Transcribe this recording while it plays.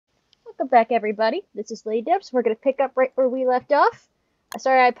Welcome back, everybody. This is Lady Debs. We're going to pick up right where we left off.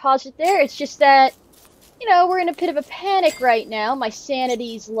 Sorry I paused it there. It's just that, we're in a bit of a panic right now. My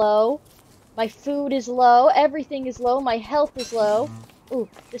sanity's low. My food is low. Everything is low. My health is low. Ooh,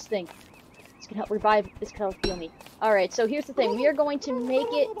 this thing. This can help revive. This can help heal me. Alright, so here's the thing. We are going to make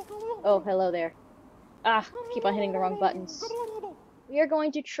it... Oh, hello there. Ah, keep on hitting the wrong buttons. We are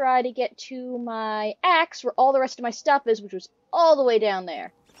going to try to get to my axe, where all the rest of my stuff is, which was all the way down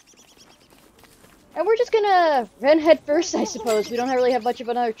there. And we're just gonna run head first, I suppose. We don't really have much of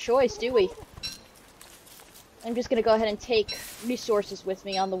another choice, do we? I'm just gonna go ahead and take resources with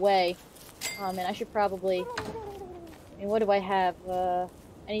me on the way. And I should probably... what do I have?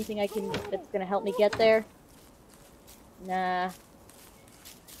 Anything that's gonna help me get there? Nah.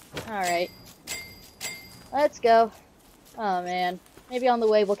 Alright. Let's go. Oh, man. Maybe on the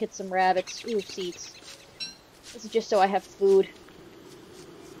way we'll get some rabbits. Ooh, seeds. This is just so I have food.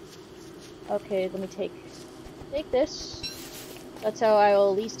 Okay, let me take this. That's how I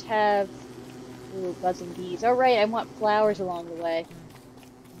will at least have... Ooh, buzzing bees. Oh, right, I want flowers along the way.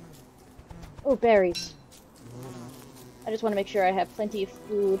 Oh, berries. I just want to make sure I have plenty of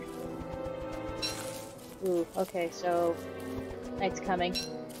food. Ooh, okay, so... night's coming.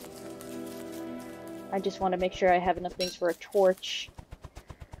 I just want to make sure I have enough things for a torch.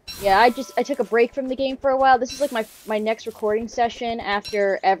 Yeah, I took a break from the game for a while. This is like my next recording session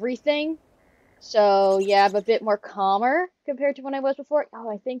after everything. So, yeah, I'm a bit more calmer compared to when I was before.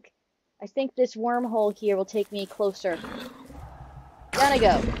 Oh, I think this wormhole here will take me closer. Down I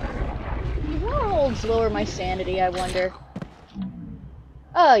go. Do wormholes lower my sanity, I wonder?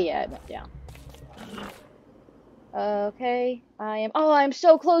 Oh, yeah, it went down. Okay, I'm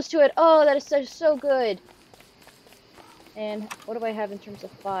so close to it! Oh, that is so good! And what do I have in terms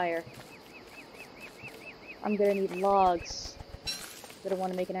of fire? I'm gonna need logs. I'm gonna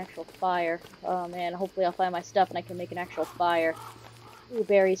want to make an actual fire. Oh man, hopefully I'll find my stuff and I can make an actual fire. Ooh,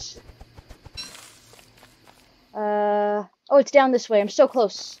 berries. Oh, it's down this way. I'm so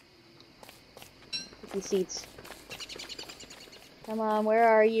close. Get these seeds. Come on, where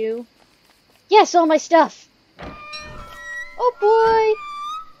are you? Yes, all my stuff! Oh boy!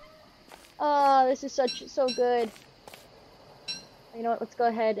 Oh, this is so good. You know what, let's go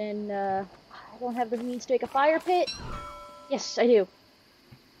ahead and, I don't have the means to make a fire pit. Yes, I do.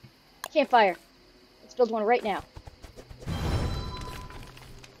 Campfire. Let's build one right now.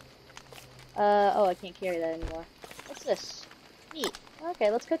 Oh, I can't carry that anymore. What's this? Meat.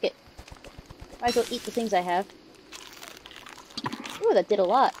 Okay, let's cook it. Might as well eat the things I have. Ooh, that did a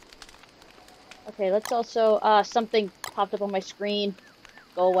lot. Okay, let's also, something popped up on my screen.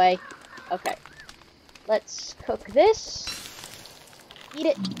 Go away. Okay. Let's cook this. Eat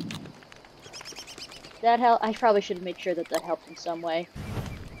it. That helped. I probably should have made sure that helped in some way.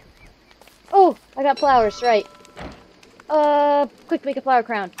 Oh, I got flowers, right. Quick, make a flower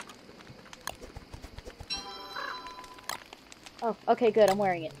crown. Oh, okay, good, I'm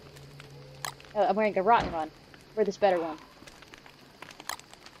wearing it. Oh, I'm wearing a rotten one. Or this better one.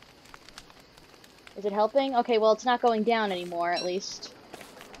 Is it helping? Okay, well, it's not going down anymore, at least.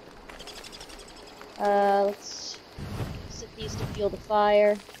 Let's set these to fuel the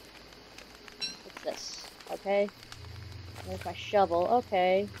fire. What's this? Okay. There's my shovel.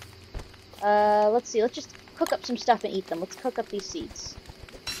 Okay. Let's see. Let's just cook up some stuff and eat them. Let's cook up these seeds.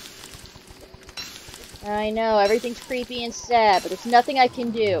 I know, everything's creepy and sad, but there's nothing I can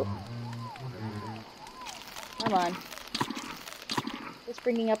do. Come on. Just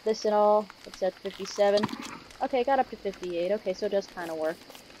bringing up this and all. It's at 57. Okay, got up to 58. Okay, so it does kind of work.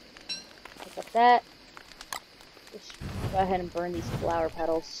 Pick up that. Just go ahead and burn these flower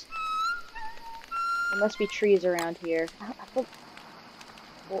petals. There must be trees around here.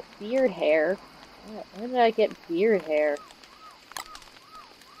 Oh, beard hair? Where did I get beard hair?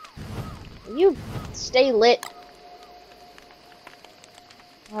 Will you stay lit?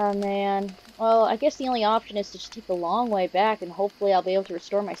 Oh man. Well, I guess the only option is to just take the long way back and hopefully I'll be able to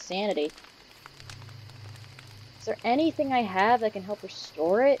restore my sanity. Is there anything I have that can help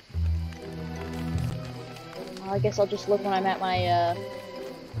restore it? Well, I guess I'll just look when I'm at my,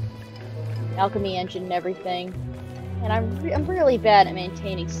 alchemy engine and everything. And I'm really bad at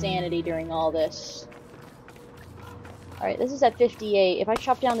maintaining sanity during all this. Alright, this is at 58. If I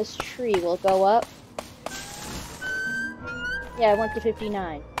chop down this tree, will it go up? Yeah, I went to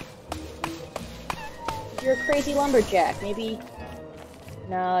 59. You're a crazy lumberjack. Maybe...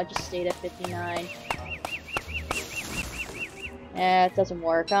 No, I just stayed at 59. Eh, it doesn't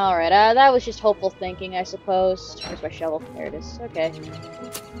work. Alright, that was just hopeful thinking, I suppose. Where's my shovel? There it is. Okay.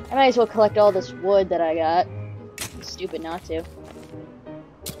 I might as well collect all this wood that I got. It's stupid not to.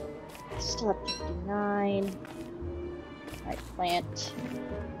 still have 59. Alright, plant.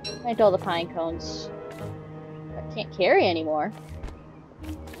 Plant all the pine cones. I can't carry anymore.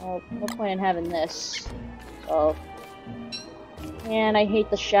 Well, no point in having this. So. Man, I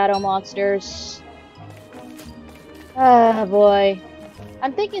hate the shadow monsters. Ah, boy.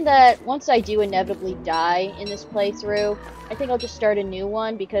 I'm thinking that once I do inevitably die in this playthrough, I think I'll just start a new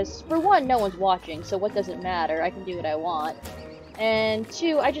one, because for one, no one's watching, so what does it matter? I can do what I want. And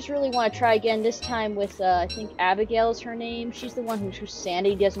two, I just really want to try again, this time with, I think Abigail is her name. She's the one whose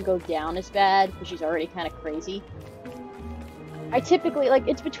sanity doesn't go down as bad, because she's already kind of crazy. I typically, like,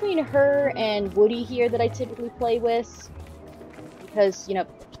 it's between her and Woody here that I typically play with, because, you know,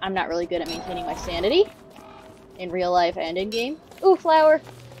 I'm not really good at maintaining my sanity in real life and in game. Ooh, flower!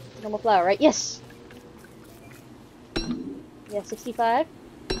 Normal flower, right? Yes! Yeah, 65.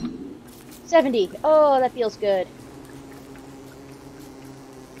 70. Oh, that feels good.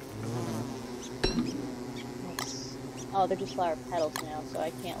 Nice. Oh, they're just flower petals now, so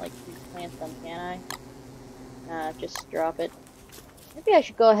I can't, like, replant them, can I? Nah, just drop it. Maybe I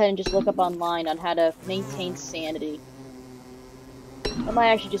should go ahead and just look up online on how to maintain sanity. That might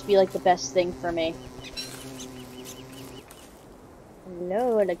actually just be, like, the best thing for me.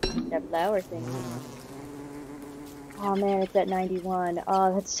 Hello, I like that flower thing. Oh man, it's at 91.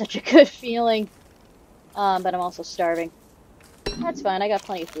 Oh, that's such a good feeling. But I'm also starving. That's fine, I got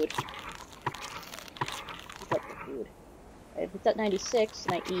plenty of food. Keep up the food. If it's at 96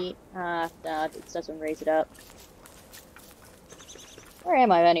 and I eat, no, it doesn't raise it up. Where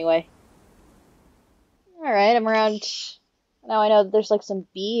am I anyway? Alright, I'm around... Now I know that there's like some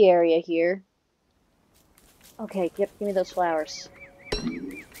bee area here. Okay, give me those flowers.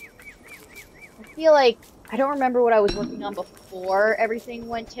 I feel like I don't remember what I was working on before everything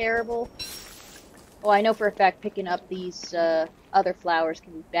went terrible. Oh, I know for a fact picking up these other flowers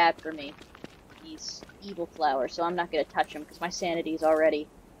can be bad for me. These evil flowers, so I'm not going to touch them because my sanity is already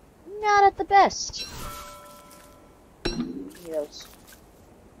not at the best. Give me those.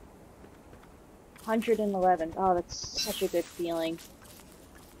 111. Oh, that's such a good feeling.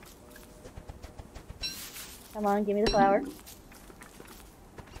 Come on, give me the flower.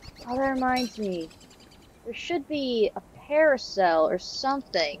 Oh, that reminds me. There should be a parasol or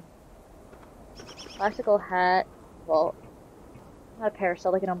something. Classical hat. Well, not a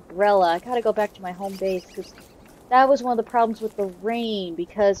parasol, like an umbrella. I gotta go back to my home base, because that was one of the problems with the rain,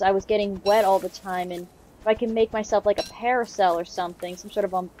 because I was getting wet all the time, and if I can make myself like a parasol or something, some sort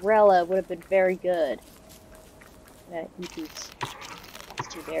of umbrella, would have been very good. Yeah, eat these.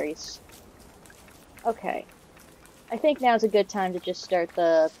 That's 2 berries. Okay. I think now's a good time to just start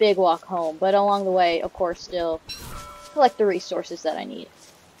the big walk home, but along the way, of course, still collect the resources that I need.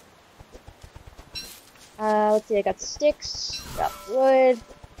 Let's see, I got sticks, got wood,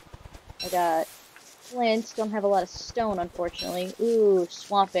 I got flint, don't have a lot of stone, unfortunately. Ooh,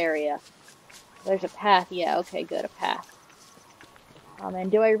 swamp area. There's a path, yeah, okay, good, a path. And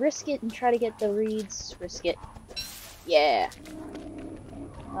do I risk it and try to get the reeds? Risk it. Yeah.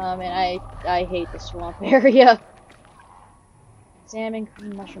 And I hate the swamp area. Salmon,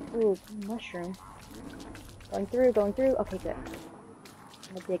 green mushroom. Ooh, green mushroom. Going through. Okay, good.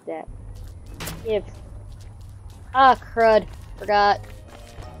 I'm gonna dig that. Give. Ah, crud. Forgot.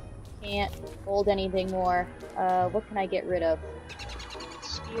 Can't hold anything more. What can I get rid of?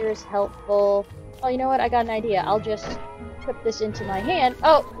 Spear is helpful. Oh, you know what? I got an idea. I'll just put this into my hand.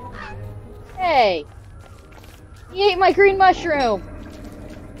 Oh! Hey! He ate my green mushroom!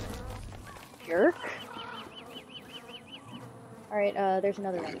 Jerk. Alright, there's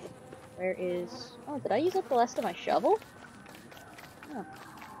another one. Where is... Oh, did I use up the last of my shovel? Oh.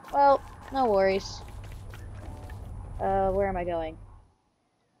 Well, no worries. Where am I going?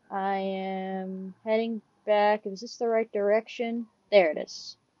 I am heading back. Is this the right direction? There it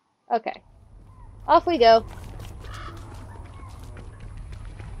is. Okay. Off we go.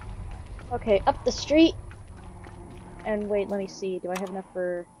 Okay, up the street. And wait, let me see. Do I have enough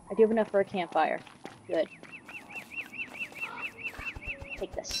for... I do have enough for a campfire. Good.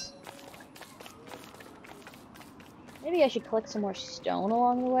 Take this. Maybe I should collect some more stone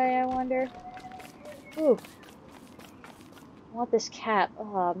along the way, I wonder. Ooh. I want this cap.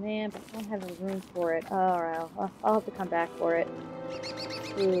 Oh man, but I don't have the room for it. Alright, I'll have to come back for it.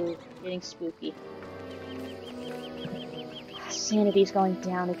 Ooh, getting spooky. Sanity's going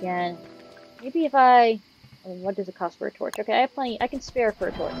down again. Maybe if I mean, what does it cost for a torch? Okay, I have plenty. I can spare for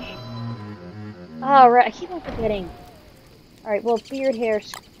a torch. Alright, I keep on forgetting. Alright, well, beard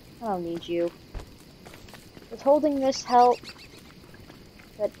hairs. I don't need you. Does holding this help?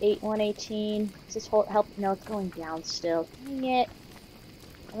 At 118. Does this help? No, it's going down still. Dang it.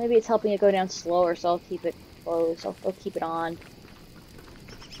 Or maybe it's helping it go down slower, so I'll keep it closed. I'll keep it on.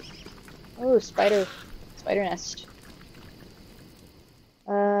 Oh, spider nest.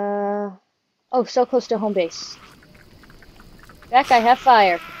 Oh, so close to home base. Jack, I have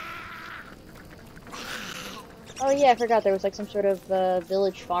fire. Oh yeah, I forgot there was like some sort of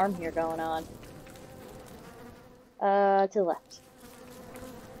village farm here going on. To the left.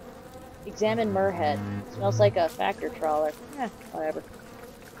 Examine Murhead. Smells like a factor trawler. Eh, whatever.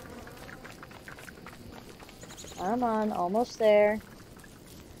 Come on, almost there.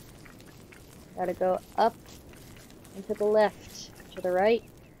 Gotta go up and to the left. To the right.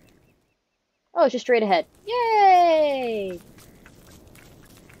 Oh, it's just straight ahead. Yay!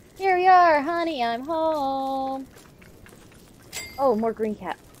 Here we are, honey, I'm home. Oh, more green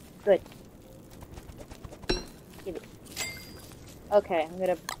cap. Good. Give it. Okay, I'm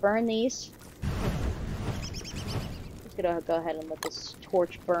gonna burn these. Just gonna go ahead and let this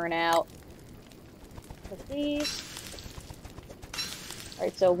torch burn out. Put these.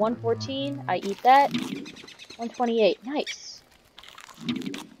 Alright, so 114, I eat that. 128, nice.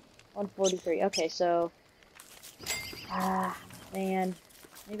 143, okay, so... Ah, man.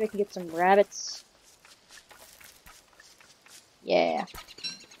 Maybe I can get some rabbits. Yeah.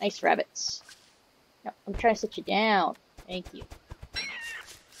 Nice rabbits. No, I'm trying to sit you down. Thank you.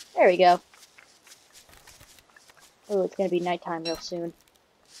 There we go. Oh, it's gonna be nighttime real soon.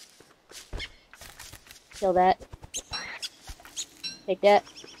 Kill that. Take that.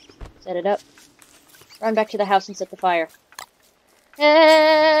 Set it up. Run back to the house and set the fire.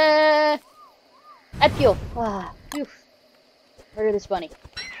 Add fuel. Ah, phew. Murder this bunny.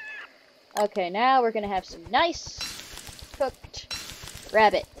 Okay, now we're gonna have some nice cooked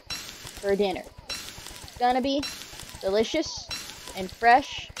rabbit for dinner. It's gonna be delicious and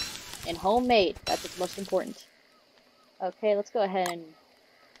fresh and homemade. That's what's most important. Okay, let's go ahead and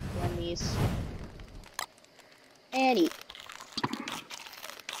blend these and eat.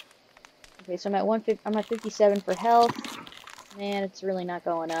 Okay, so I'm at 57 for health. Man, it's really not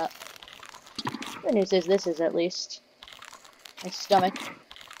going up. Good news is this is at least my stomach.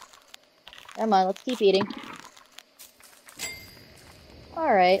 Come on, let's keep eating.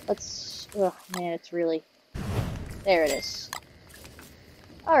 Alright, let's... Ugh, man, it's really... There it is.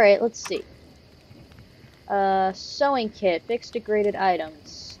 Alright, let's see. Sewing kit. Fix degraded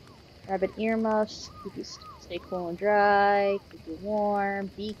items. Rabbit earmuffs. Keep you stay cool and dry. Keep you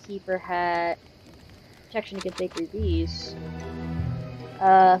warm. Beekeeper hat. Protection against bakery bees.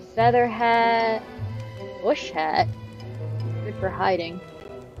 Feather hat. Bush hat. Good for hiding.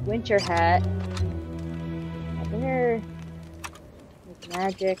 Winter hat. Where?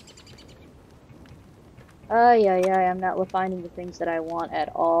 Magic. Yeah, I'm not finding the things that I want at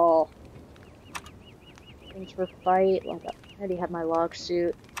all. Things for fight. Like, I already have my log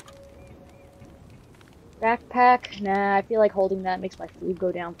suit. Backpack. Nah, I feel like holding that makes my food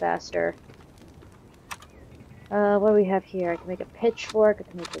go down faster. What do we have here? I can make a pitchfork. I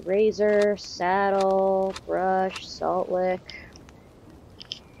can make a razor, saddle, brush, salt lick.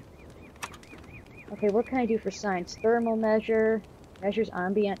 Okay, what can I do for science? Thermal measure. Measures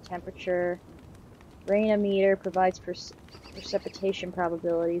ambient temperature. Rainometer provides precipitation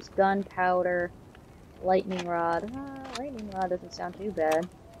probabilities. Gunpowder. Lightning rod. Lightning rod doesn't sound too bad.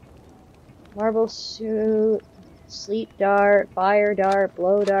 Marble suit. Sleep dart. Fire dart.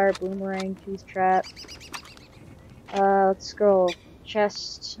 Blow dart. Boomerang. Tooth trap. Let's scroll.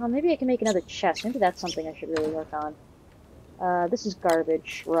 Chest. Oh, maybe I can make another chest. Maybe that's something I should really work on. This is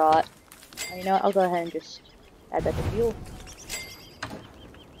garbage. Rot. You know what? I'll go ahead and just add that to fuel.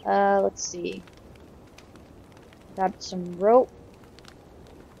 Let's see. Got some rope.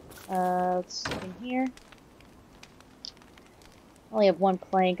 Let's see in here. I only have one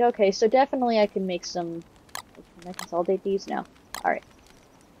plank. Okay, so definitely I can make some... Can I consolidate these? No. Alright.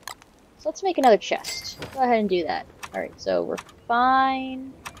 So let's make another chest. Go ahead and do that. Alright, so we're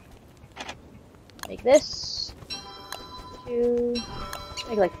fine. Make this. 2.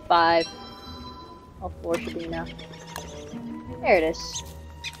 Make like 5. All 4 should be enough. There it is.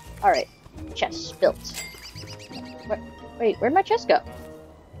 Alright. Chest built. Wait, where'd my chest go?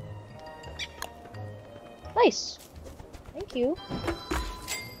 Nice. Thank you.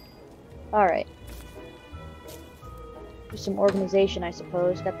 Alright. Do some organization, I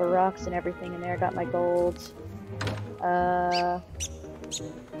suppose. Got the rocks and everything in there. Got my gold.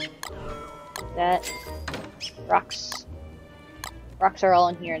 That. Rocks. Rocks are all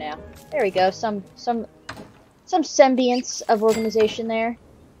in here now. There we go. Some semblance of organization there.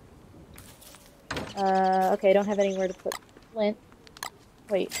 Okay, I don't have anywhere to put flint.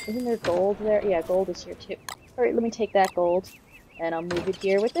 Wait, isn't there gold there? Yeah, gold is here too. Alright, let me take that gold And I'll move it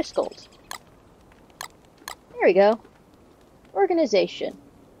here with this gold. There we go. Organization.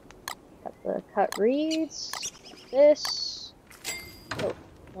 Cut reeds. This. Oh,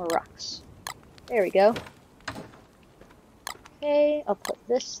 more rocks. There we go. Okay, I'll put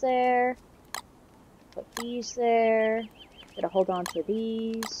this there. Put these there. Gotta hold on to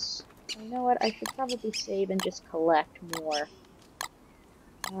these. You know what? I should probably save and just collect more.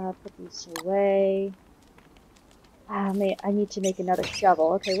 Put these away. Ah, I need to make another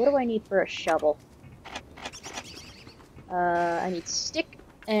shovel. Okay, what do I need for a shovel? I need stick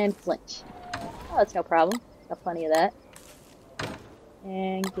and flint. Oh, that's no problem. Got plenty of that.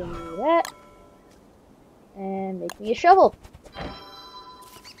 And give me that. And make me a shovel.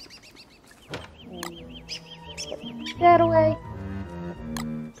 And put that away.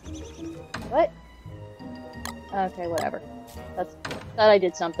 What? Okay, whatever. Thought I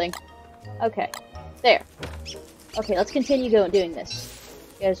did something. Okay, there. Okay, let's continue doing this.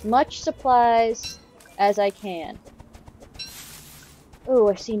 Get as much supplies as I can. Oh,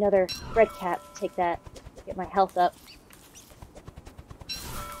 I see another red cap. Take that. Get my health up.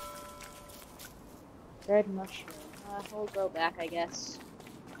 Red mushroom. We'll go back, I guess.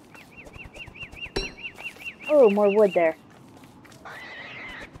 Oh, more wood there.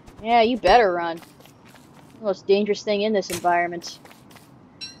 Yeah, you better run. The most dangerous thing in this environment.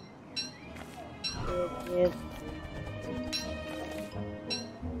 Give.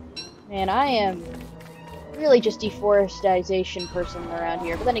 Man, I am really just deforestation person around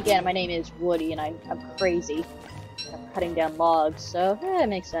here. But then again, my name is Woody, and I'm crazy. I'm cutting down logs, so it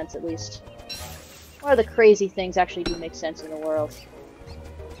makes sense at least. One of the crazy things actually do make sense in the world.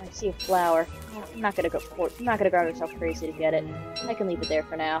 I see a flower. I'm not gonna go drive myself crazy to get it. I can leave it there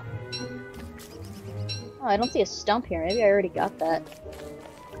for now. Oh, I don't see a stump here. Maybe I already got that.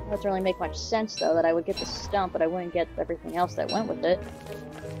 It doesn't really make much sense, though, that I would get the stump, but I wouldn't get everything else that went with it.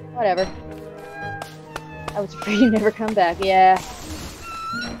 Whatever. I was afraid you'd never come back. Yeah.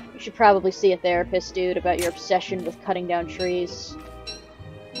 You should probably see a therapist, dude, about your obsession with cutting down trees.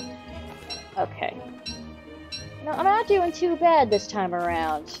 Okay. No, I'm not doing too bad this time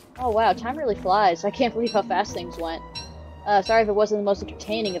around. Oh wow, time really flies. I can't believe how fast things went. Sorry if it wasn't the most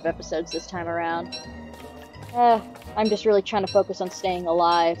entertaining of episodes this time around. I'm just really trying to focus on staying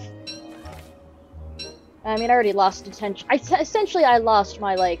alive. I mean, I already lost attention. Essentially, I lost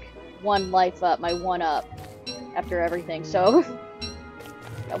my, like, one life up, my one up, after everything, so...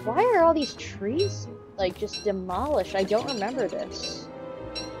 Why are all these trees, like, just demolished? I don't remember this.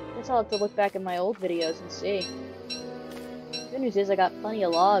 I guess I'll have to look back at my old videos and see. Good news is I got plenty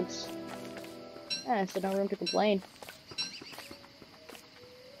of logs. Yeah, so no room to complain.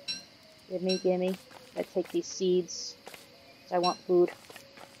 Gimme. Gotta take these seeds. Because I want food.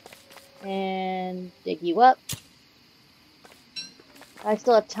 And dig you up. I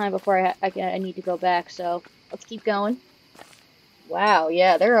still have time before I need to go back, so let's keep going. Wow,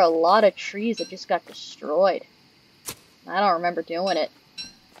 yeah, there are a lot of trees that just got destroyed. I don't remember doing it.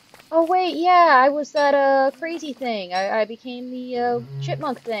 Oh wait, yeah, I was that crazy thing. I became the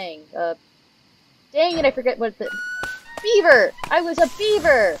chipmunk thing. Dang it, I forget what the beaver. I was a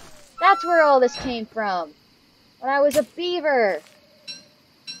beaver. That's where all this came from. When I was a beaver.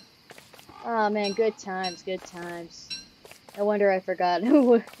 Oh man, good times, good times. No wonder I forgot.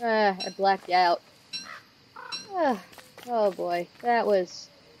 I blacked out. Oh boy, that was...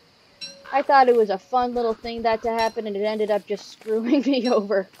 I thought it was a fun little thing that to happen, and it ended up just screwing me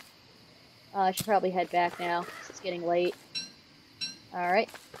over. I should probably head back now, it's getting late. Alright,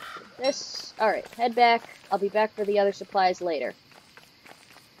 alright, head back. I'll be back for the other supplies later.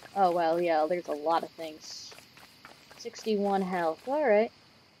 Oh well, yeah, there's a lot of things. 61 health, alright.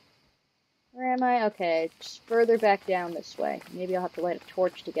 Where am I? Okay, just further back down this way. Maybe I'll have to light a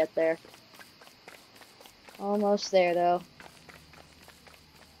torch to get there. Almost there, though.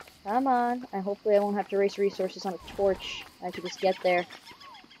 Come on. Hopefully I won't have to waste resources on a torch. I can just get there.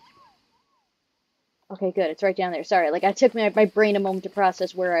 Okay, good. It's right down there. Sorry, like, I took my brain a moment to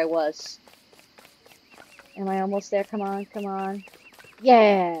process where I was. Am I almost there? Come on, come on.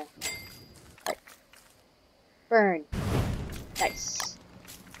 Yeah! Right. Burn. Nice.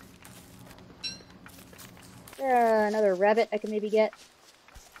 Is there another rabbit I can maybe get?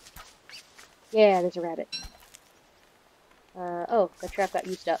 Yeah, there's a rabbit. Oh, the trap got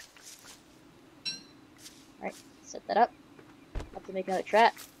used up. Alright, set that up. Have to make another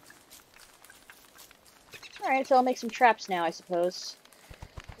trap. Alright, so I'll make some traps now, I suppose.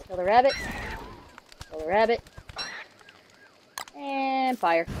 Kill the rabbit. Kill the rabbit. And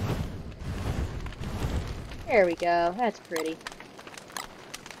fire. There we go. That's pretty.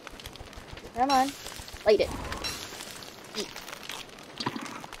 Come on. Light it. Eat.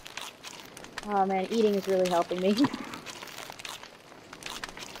 Oh man, eating is really helping me.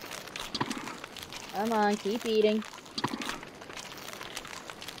 Come on, keep eating.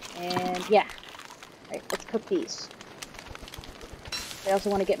 And yeah. Alright, let's cook these. I also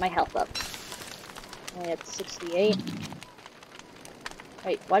want to get my health up. Only at 68.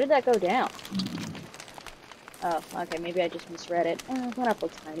 Wait, why did that go down? Oh, okay, maybe I just misread it. It went up a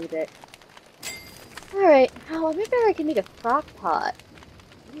tiny bit. Alright, oh, maybe I can make a crock pot.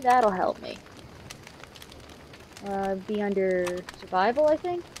 Maybe that'll help me. Be under survival, I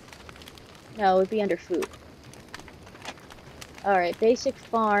think? No, it would be under food. Alright, basic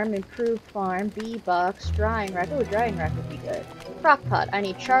farm, improved farm, bee box, drying rack. Oh, drying rack would be good. Crock pot. I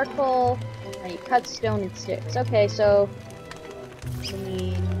need charcoal, I need cut stone and sticks. Okay, so we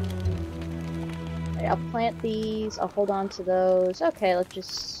need... Right, I'll plant these, I'll hold on to those. Okay, let's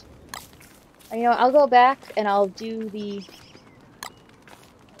just... You know, I'll go back and I'll do the...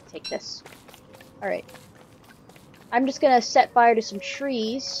 Take this. Alright. I'm just gonna set fire to some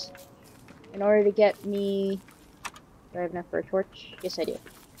trees in order to get me... Do I have enough for a torch? Yes, I do.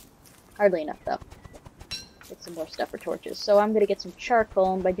 Hardly enough, though. Get some more stuff for torches. So I'm gonna get some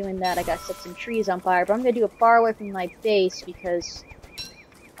charcoal, and by doing that, I gotta set some trees on fire. But I'm gonna do it far away from my base, because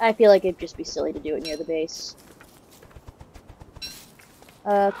I feel like it'd just be silly to do it near the base.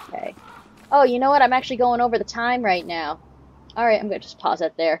 Okay. Oh, you know what? I'm actually going over the time right now. Alright, I'm gonna just pause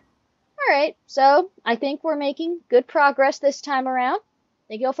it there. Alright, so I think we're making good progress this time around.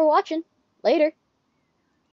 Thank you all for watching. Later.